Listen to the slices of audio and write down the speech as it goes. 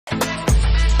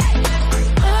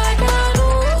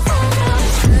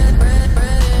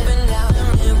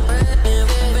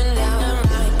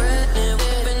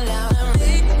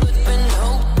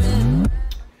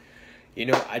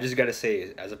I just gotta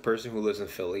say, as a person who lives in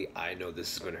Philly, I know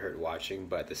this is gonna hurt watching,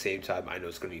 but at the same time, I know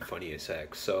it's gonna be funny as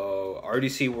heck. So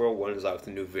RDC World 1 is out with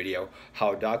a new video,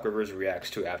 how Doc Rivers reacts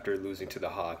to after losing to the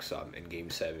Hawks in Game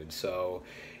 7. So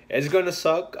it's gonna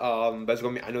suck, but it's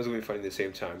gonna be, I know it's gonna be funny at the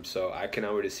same time. So I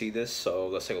cannot wait to see this. So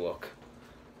let's take a look.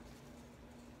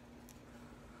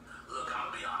 Look, I'm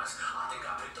gonna be honest. I think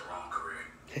I picked the wrong career.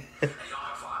 And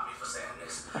y'all can find me for saying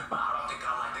this, but I don't think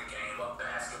I like the game of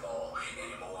basketball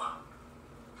anymore.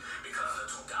 Because of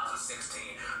the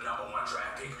 2016 #1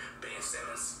 draft pick, Ben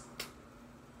Simmons.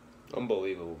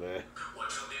 Unbelievable, man.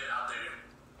 What you did out there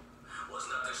was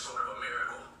nothing short of a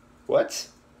miracle. What?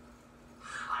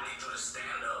 I need you to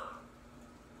stand up.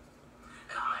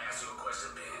 And I'm gonna ask you a question,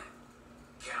 Ben.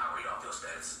 Can I read off your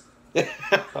stats?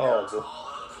 Oh, To all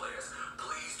other players,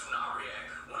 please do not react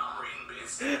when I'm reading Ben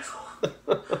stats.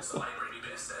 Somebody bring me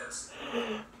Ben stats.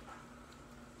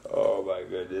 oh my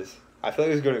goodness. I feel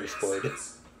like it's gonna Ben explode.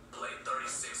 Simmons played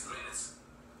 36 minutes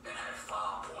and had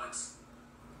 5 points.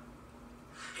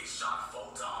 He shot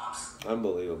 4 times.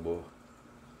 Unbelievable.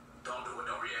 Don't do it,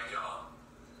 don't react, y'all.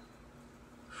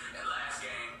 And last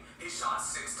game, he shot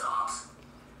 6 times.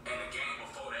 And the game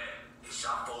before that, he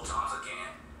shot 4 times again.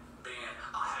 Ben,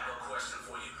 I have a question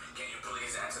for you. Can you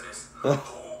please answer this? Who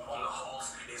on the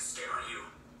Hawks is scaring you?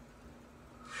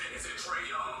 Is it Trae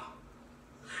Young?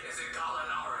 Is it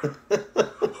Gallinari?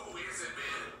 Who is it,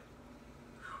 Ben?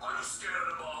 Are you scared of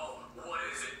the ball? What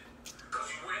is it? Because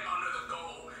you went under the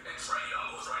goal and Trae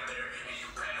Young was right there and you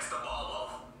passed the ball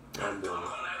off. Dunk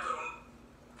on that little,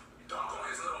 dunk on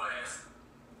his little ass.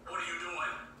 What are you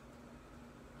doing?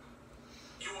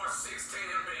 You are 6'10",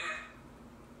 Ben.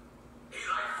 He's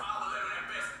like 5'11" at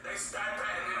best. They stat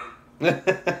patting him.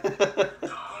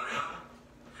 Dunk on him.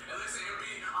 And listen here, B,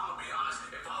 I'm gonna be honest.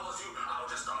 If I was you, I would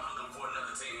just start looking for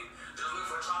another team. Just look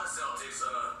for try the Celtics,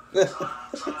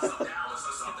 try some Dallas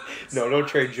or something. No, don't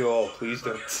trade Joel. Please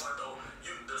But don't. guess what though?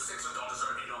 The Sixers don't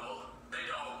deserve you no more. They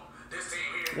don't. This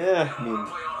team here, Yeah, they don't want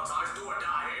to play all the time. It's do or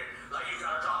die here. Like you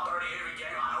gotta drop 30 every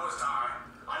game. I know it's time.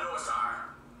 I know it's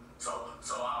time. So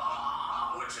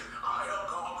I'm with you. I'm gonna help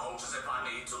call coaches if I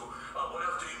need to. What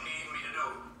else do you need me to do?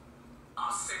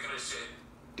 I'm sick of this shit.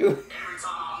 Dude. Every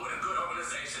time I'm with a good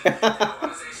organization, the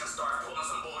organization starts pulling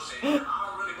some bullshit. I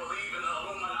don't really believe in the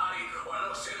Illuminati or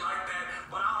no shit like that.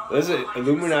 But I don't Listen, like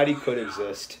Illuminati this could now.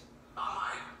 exist. I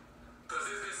might. Because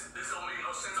this don't make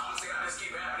no sense. I'm saying this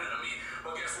keep happening to me.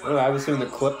 But guess what? I don't know, I was doing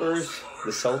the Clippers,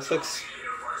 the Celtics.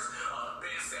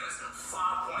 Ben Simmons,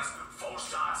 5 points, 4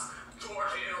 shots.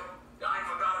 George Hill, I ain't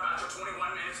forgot about your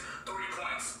 21 minutes, 3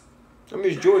 points. I mean,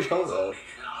 it's George Hill, though. And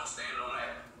I'm standing on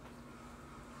that.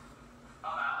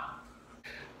 I'm out.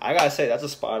 I gotta say, that's a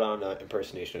spot-on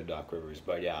impersonation of Doc Rivers.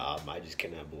 But yeah, I just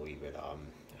cannot believe it.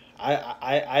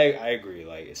 I agree.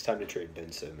 Like, it's time to trade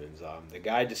Ben Simmons. The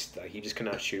guy just he just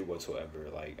cannot shoot whatsoever.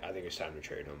 Like, I think it's time to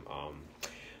trade him.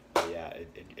 But yeah,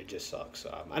 it just sucks.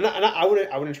 I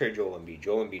wouldn't trade Joel Embiid.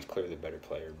 Joel Embiid's clearly the better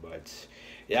player. But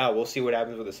yeah, we'll see what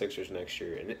happens with the Sixers next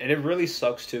year. And it really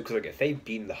sucks too, because like if they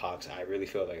beat the Hawks, I really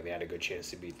feel like they had a good chance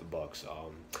to beat the Bucks.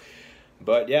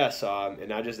 But yes, and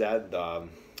not just that,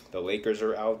 the Lakers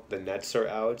are out, the Nets are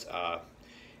out.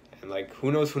 And like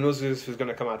who knows who's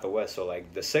gonna come out the West. So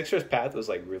like the Sixers path was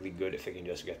like really good if they can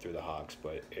just get through the Hawks,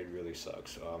 but it really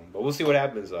sucks. But we'll see what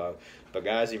happens. But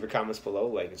guys, leave your comments below,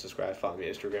 like and subscribe, follow me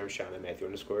on Instagram, Sean at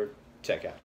Matthew_. Check out.